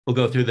We'll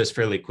go through this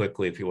fairly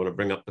quickly if you want to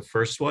bring up the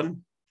first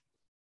one.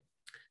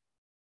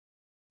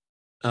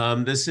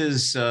 This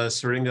is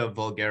Syringa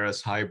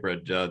vulgaris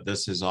hybrid.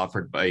 This is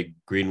offered by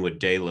Greenwood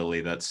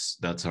Daylily.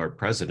 That's our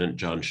president,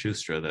 John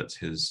Schustra. That's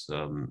his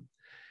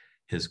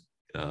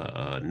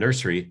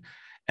nursery.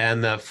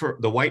 And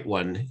the white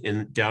one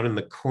down in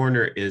the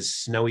corner is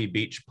Snowy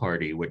Beach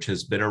Party, which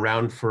has been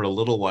around for a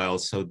little while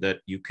so that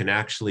you can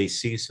actually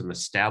see some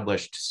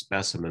established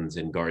specimens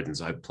in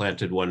gardens. I've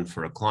planted one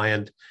for a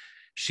client.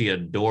 She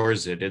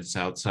adores it. It's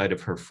outside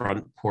of her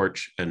front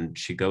porch, and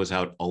she goes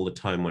out all the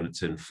time when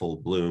it's in full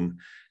bloom.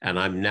 And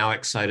I'm now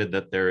excited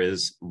that there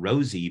is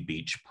Rosy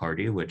Beach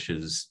Party, which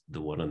is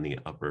the one on the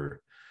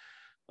upper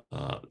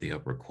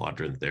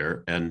quadrant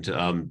there. And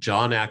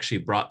John actually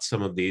brought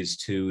some of these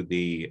to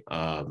the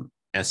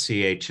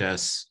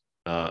SCHS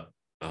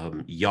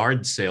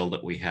yard sale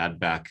that we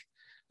had back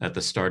at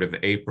the start of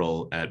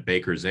April at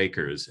Baker's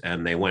Acres,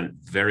 and they went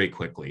very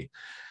quickly.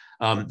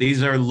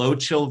 These are low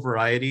chill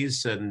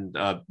varieties, and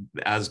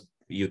as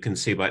you can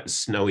see by the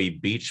Snowy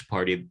Beach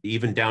Party,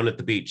 even down at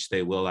the beach,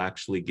 they will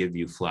actually give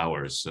you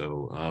flowers.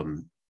 So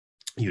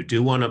you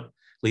do want to, at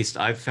least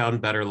I've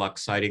found better luck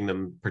sighting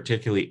them,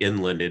 particularly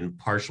inland in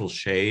partial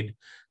shade.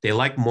 They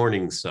like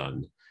morning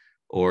sun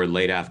or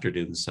late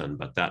afternoon sun,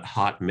 but that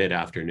hot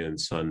mid-afternoon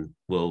sun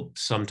will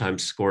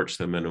sometimes scorch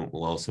them, and it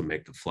will also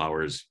make the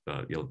flowers,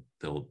 they'll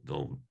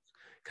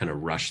kind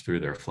of rush through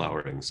their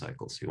flowering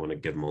cycle. So you want to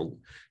give them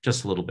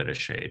just a little bit of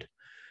shade. And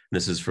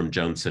this is from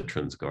Joan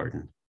Citron's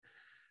garden,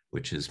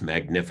 which is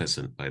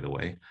magnificent, by the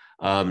way.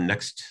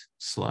 Next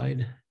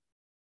slide.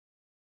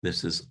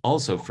 This is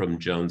also from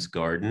Joan's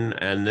garden,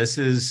 and this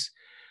is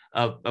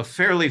a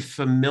fairly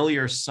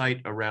familiar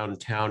site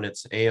around town.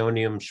 It's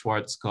Aeonium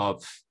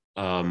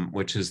Schwartzkopf,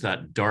 which is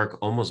that dark,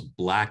 almost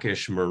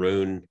blackish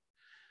maroon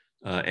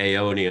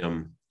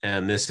Aeonium,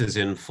 and this is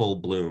in full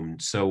bloom.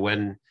 So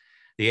when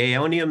the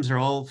Aeoniums are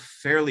all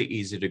fairly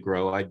easy to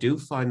grow, I do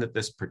find that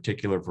this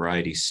particular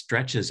variety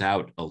stretches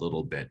out a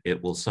little bit.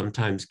 It will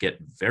sometimes get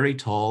very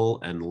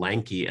tall and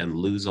lanky and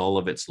lose all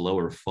of its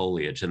lower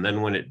foliage. And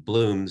then when it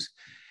blooms,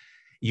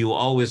 you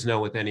always know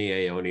with any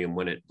Aeonium,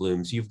 when it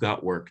blooms, you've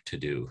got work to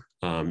do.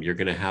 You're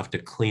going to have to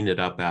clean it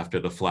up after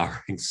the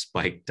flowering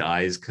spike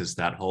dies, because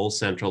that whole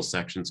central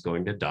section is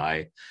going to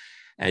die.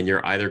 And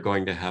you're either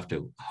going to have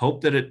to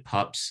hope that it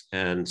pups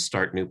and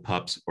start new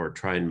pups, or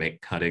try and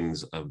make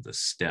cuttings of the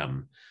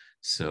stem.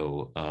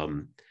 So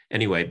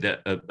anyway,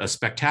 a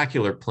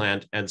spectacular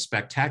plant, and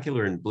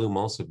spectacular in bloom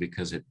also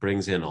because it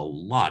brings in a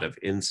lot of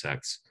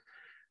insects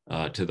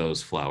to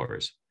those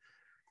flowers.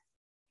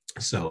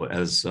 So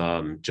as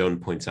Joan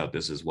points out,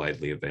 this is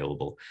widely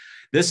available.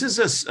 This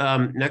is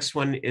next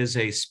one is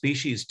a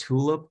species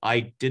tulip.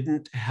 I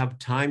didn't have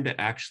time to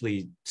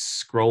actually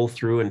scroll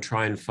through and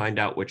try and find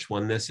out which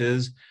one this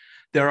is.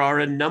 There are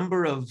a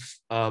number of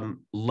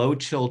low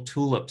chill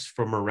tulips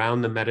from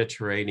around the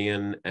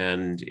Mediterranean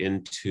and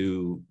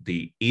into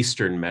the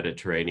Eastern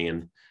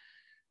Mediterranean,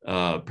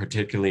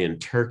 particularly in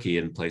Turkey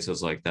and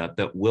places like that,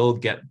 that will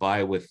get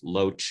by with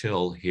low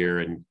chill here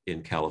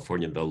in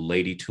California. The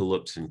lady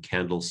tulips and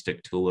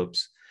candlestick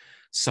tulips.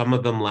 Some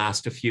of them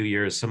last a few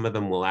years. Some of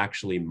them will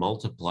actually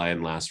multiply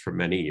and last for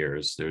many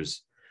years.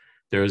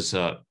 There's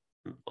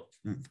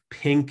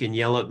pink and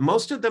yellow.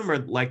 Most of them are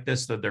like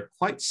this, though they're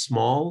quite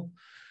small,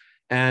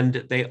 and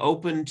they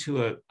open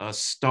to a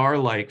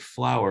star-like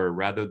flower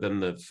rather than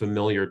the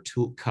familiar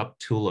cup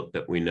tulip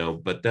that we know.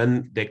 But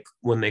then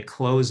when they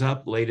close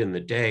up late in the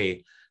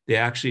day, they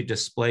actually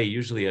display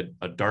usually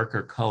a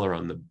darker color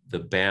on the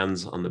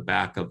bands on the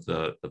back of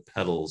the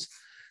petals.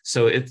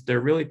 So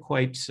they're really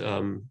quite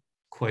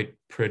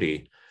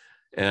pretty,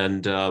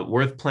 and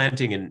worth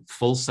planting in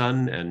full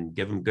sun and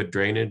give them good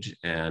drainage,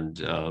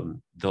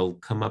 and they'll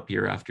come up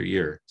year after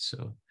year.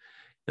 So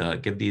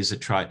give these a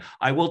try.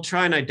 I will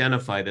try and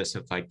identify this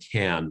if I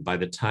can. By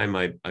the time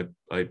I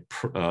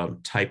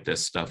type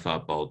this stuff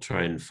up, I'll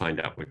try and find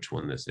out which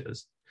one this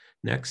is.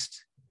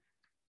 Next.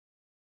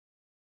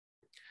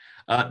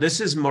 This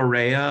is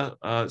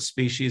Moraea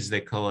species.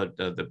 They call it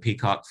the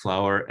Peacock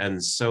Flower.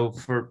 And so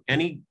for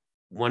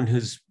anyone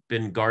who's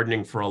been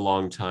gardening for a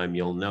long time,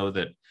 you'll know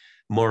that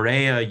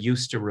Moraea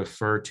used to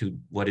refer to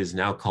what is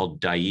now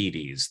called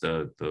dietes,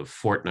 the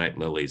fortnight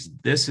lilies.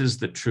 This is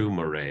the true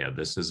Moraea.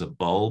 This is a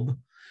bulb.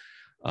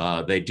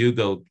 They do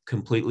go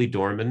completely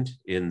dormant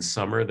in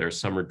summer. They're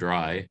summer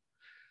dry.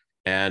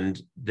 And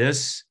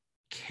this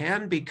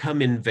can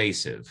become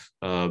invasive.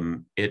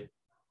 It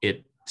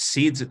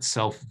seeds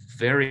itself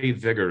very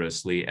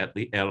vigorously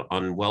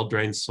on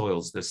well-drained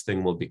soils. This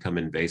thing will become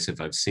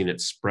invasive. I've seen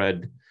it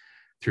spread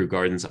through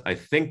gardens. I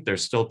think they're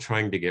still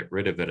trying to get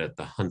rid of it at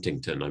the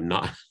Huntington.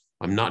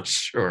 I'm not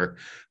sure,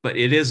 but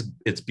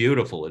it's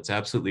beautiful. It's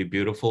absolutely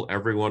beautiful.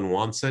 Everyone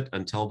wants it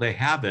until they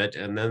have it,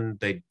 and then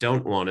they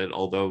don't want it.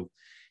 Although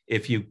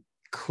if you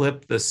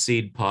clip the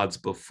seed pods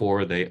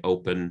before they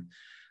open,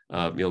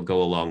 you'll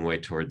go a long way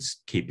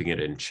towards keeping it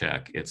in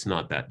check. It's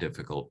not that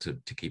difficult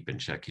to keep in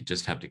check. You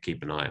just have to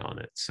keep an eye on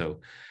it. So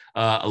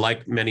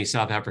like many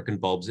South African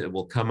bulbs, it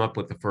will come up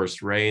with the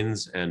first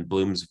rains and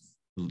blooms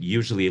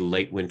usually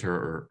late winter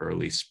or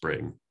early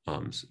spring.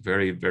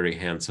 Very, very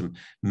handsome.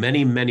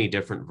 Many, many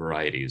different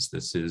varieties.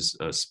 This is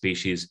a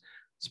species.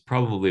 It's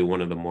probably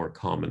one of the more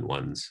common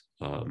ones.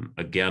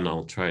 Again,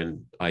 I'll try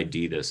and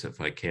ID this if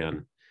I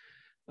can.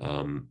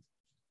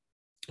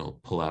 I'll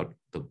pull out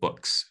the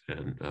books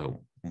and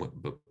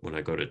when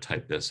I go to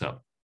type this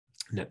up.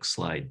 Next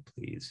slide,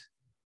 please.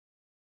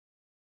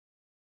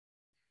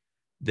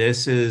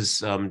 This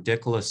is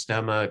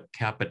Dichelostemma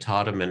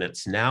capitatum, and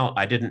it's now,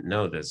 I didn't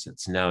know this,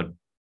 it's now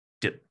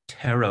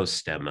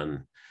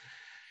Dipterostemon.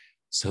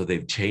 So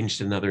they've changed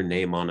another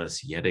name on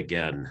us yet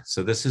again.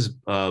 So this is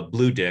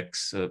blue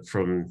dix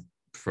from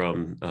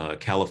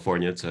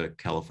California. It's a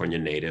California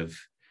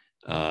native.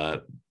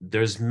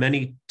 There's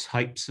many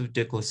types of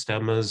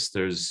Dichelostemmas.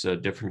 There's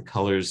different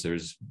colors.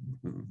 There's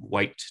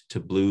white to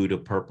blue to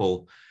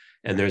purple.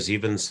 And there's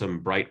even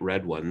some bright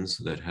red ones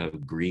that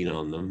have green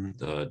on them,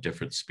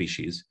 different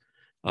species.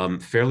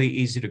 Fairly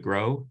easy to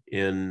grow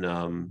in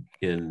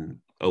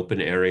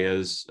open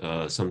areas,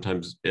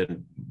 sometimes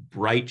in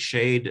bright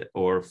shade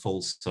or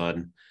full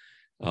sun.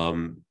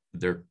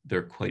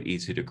 They're quite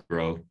easy to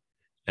grow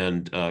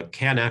and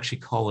can actually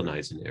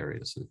colonize in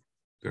areas.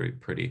 Very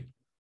pretty.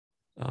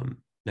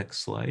 Next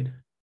slide.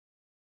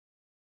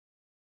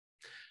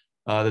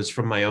 This is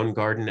from my own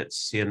garden.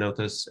 It's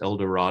Ceanothus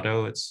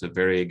Dorado. It's a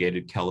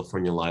variegated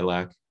California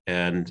lilac.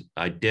 And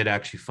I did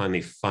actually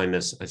finally find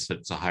this. I said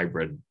it's a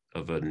hybrid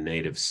of a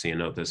native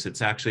Ceanothus.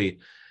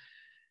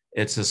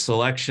 It's a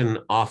selection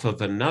off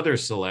of another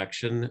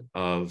selection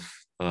of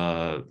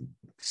Ceanothus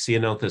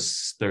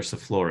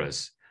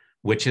thersiflorus,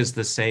 which is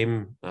the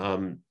same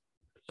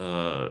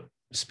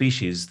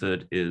species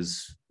that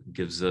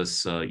gives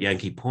us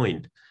Yankee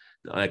Point,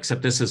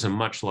 except this is a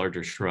much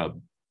larger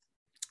shrub.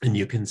 And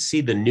you can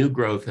see the new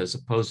growth as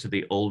opposed to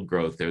the old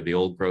growth there. The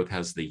old growth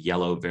has the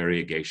yellow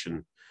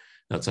variegation.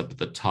 That's up at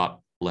the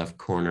top left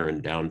corner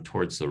and down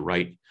towards the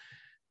right.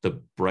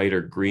 The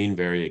brighter green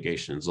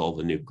variegation is all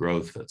the new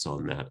growth that's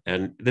on that.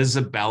 And this is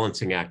a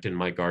balancing act in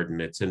my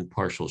garden. It's in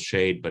partial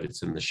shade, but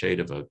it's in the shade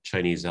of a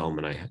Chinese elm.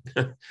 And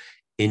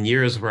in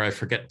years where I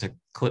forget to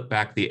clip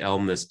back the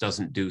elm, this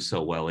doesn't do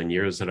so well. In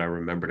years that I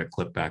remember to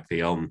clip back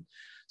the elm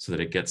so that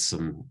it gets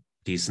some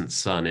decent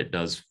sun, it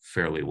does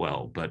fairly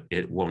well, but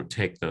it won't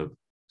take the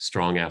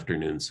strong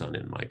afternoon sun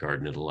in my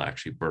garden. It'll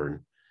actually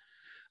burn.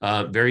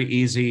 Very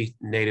easy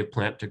native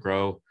plant to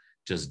grow.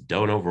 Just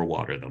don't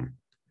overwater them.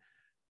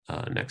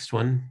 Next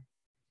one.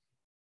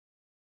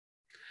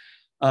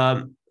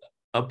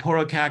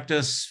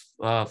 Aporocactus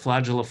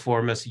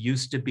Flagelliformis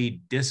used to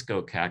be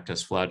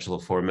Discocactus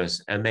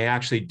Flagelliformis, and they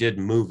actually did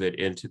move it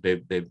into,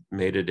 they've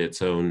made it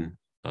its own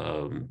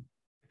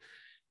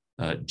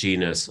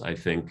genus, I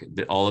think.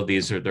 All of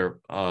these are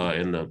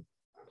in the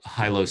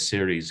Hylo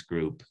series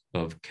group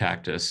of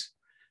cactus,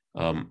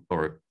 and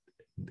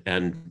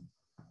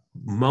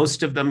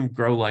most of them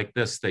grow like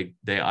this. They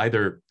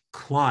either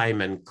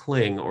climb and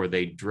cling or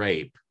they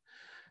drape,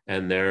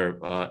 and they're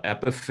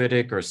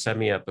epiphytic or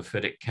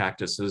semi-epiphytic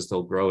cactuses.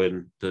 They'll grow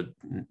in the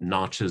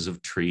notches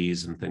of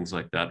trees and things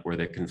like that where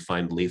they can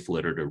find leaf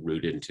litter to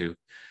root into.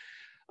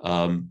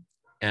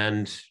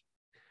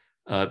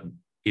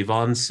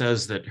 Yvonne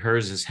says that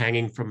hers is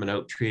hanging from an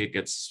oak tree. It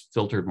gets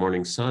filtered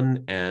morning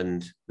sun,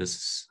 and this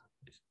is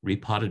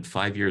repotted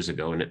 5 years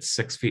ago, and it's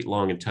 6 feet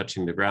long and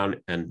touching the ground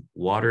and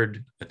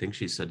watered. I think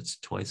she said it's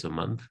twice a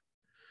month.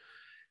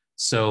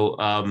 So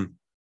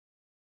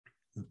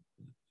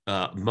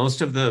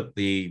most of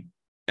the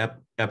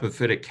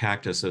epiphytic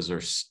cactuses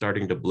are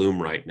starting to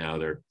bloom right now.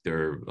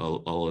 They're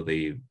all of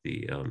the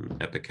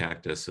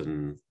epicactus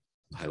and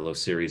Hylo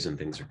series and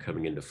things are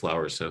coming into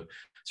flower. So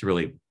it's a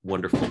really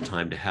wonderful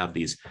time to have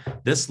these.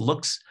 This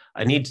looks,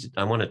 I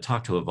want to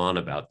talk to Yvonne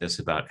about this,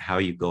 about how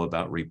you go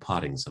about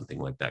repotting something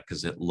like that,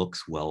 because it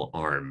looks well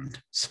armed.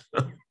 So,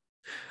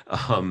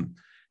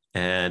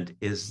 and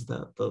is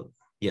that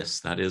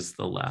yes, that is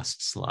the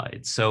last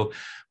slide. So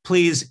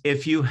please,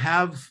 if you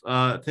have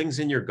things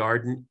in your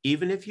garden,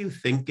 even if you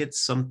think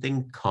it's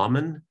something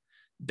common,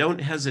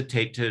 don't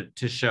hesitate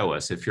to show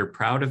us. If you're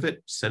proud of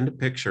it, send a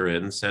picture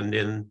in, send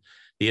in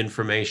the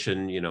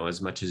information,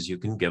 as much as you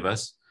can give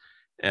us.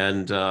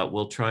 And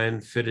we'll try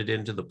and fit it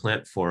into the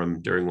plant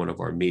forum during one of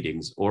our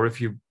meetings. Or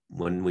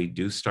when we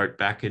do start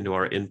back into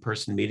our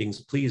in-person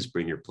meetings, please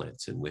bring your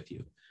plants in with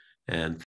you. And